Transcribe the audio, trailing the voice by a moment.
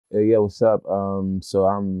Yeah, what's up? So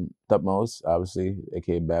I'm Thutmose, obviously,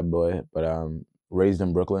 aka Bad Boy, but raised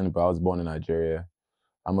in Brooklyn, but I was born in Nigeria.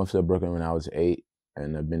 I moved to Brooklyn when I was 8,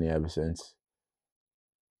 and I've been here ever since.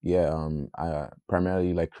 Yeah, I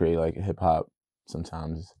primarily like create like hip hop,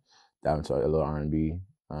 sometimes dive into a little R&B.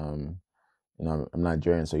 I'm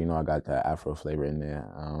Nigerian, so I got that Afro flavor in there.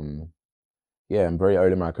 Yeah, I'm very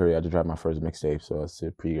early in my career. I just dropped my first mixtape, so it's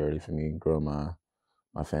pretty early for me growing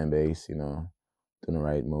my fan base. Doing the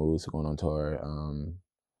right moves, going on tour.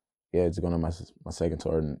 Yeah, it's going on my second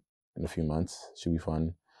tour in a few months. Should be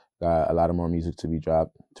fun. Got a lot of more music to be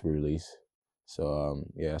dropped, to be released. So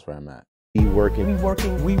yeah, that's where I'm at. We working.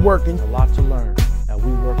 A lot to learn at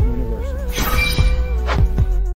We Work University.